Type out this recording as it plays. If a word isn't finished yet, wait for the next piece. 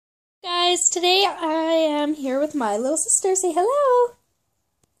guys, today I am here with my little sister. Say hello.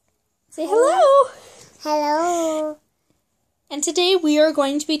 Say hello. Hello. And today we are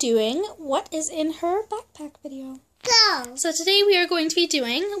going to be doing what is in her backpack video. Go. So today we are going to be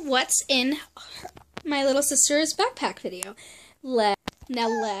doing what's in my little sister's backpack video. Let's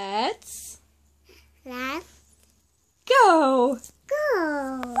go. Go.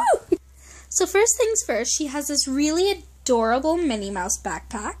 Woo! So first things first, she has this really adorable Minnie Mouse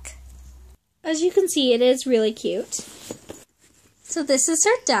backpack. As you can see, it is really cute. So this is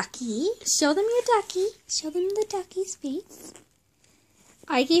her ducky. Show them your ducky. Show them the ducky's face.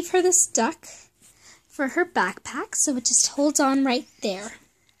 I gave her this duck for her backpack, so it just holds on right there.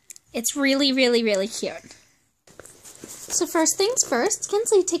 It's really, really, really cute. So first things first,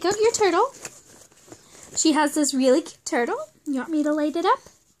 Kinsley, take out your turtle. She has this really cute turtle. You want me to light it up?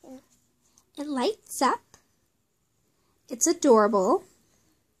 It lights up. It's adorable.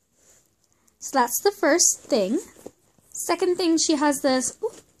 So that's the first thing. Second thing, she has this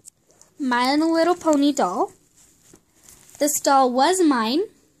My Little Pony doll. This doll was mine.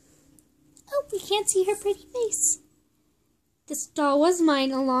 Oh, we can't see her pretty face. This doll was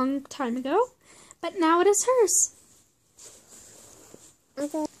mine a long time ago, but now it is hers.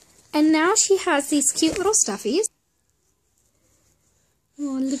 Okay. And now she has these cute little stuffies.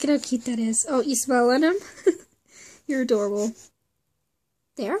 Oh, look at how cute that is. Oh, you smell at him? You're adorable.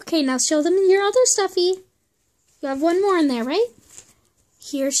 There. Okay, now show them your other stuffy. You have one more in there, right?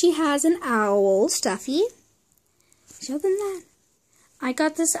 Here she has an owl stuffy. Show them that. I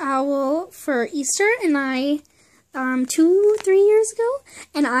got this owl for Easter, and 2-3 years ago,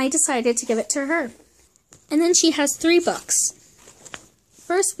 and I decided to give it to her. And then she has 3 books.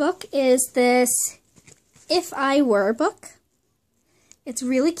 First book is this If I Were book. It's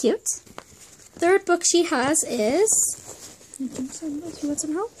really cute. Third book she has is, you want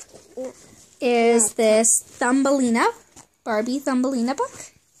some help? Is this Thumbelina, Barbie Thumbelina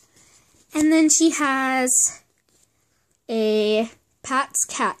book. And then she has a Pat's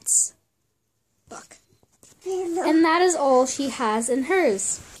Cats book. And that is all she has in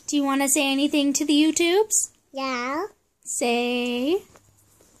hers. Do you want to say anything to the YouTubes? Yeah. Say,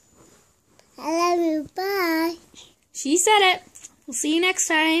 I love you. Bye. She said it. We'll see you next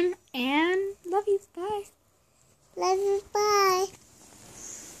time, and love you. Bye. Love you. Bye.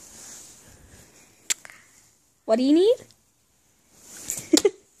 What do you need?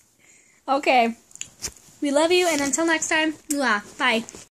 Okay. We love you, and until next time, bye.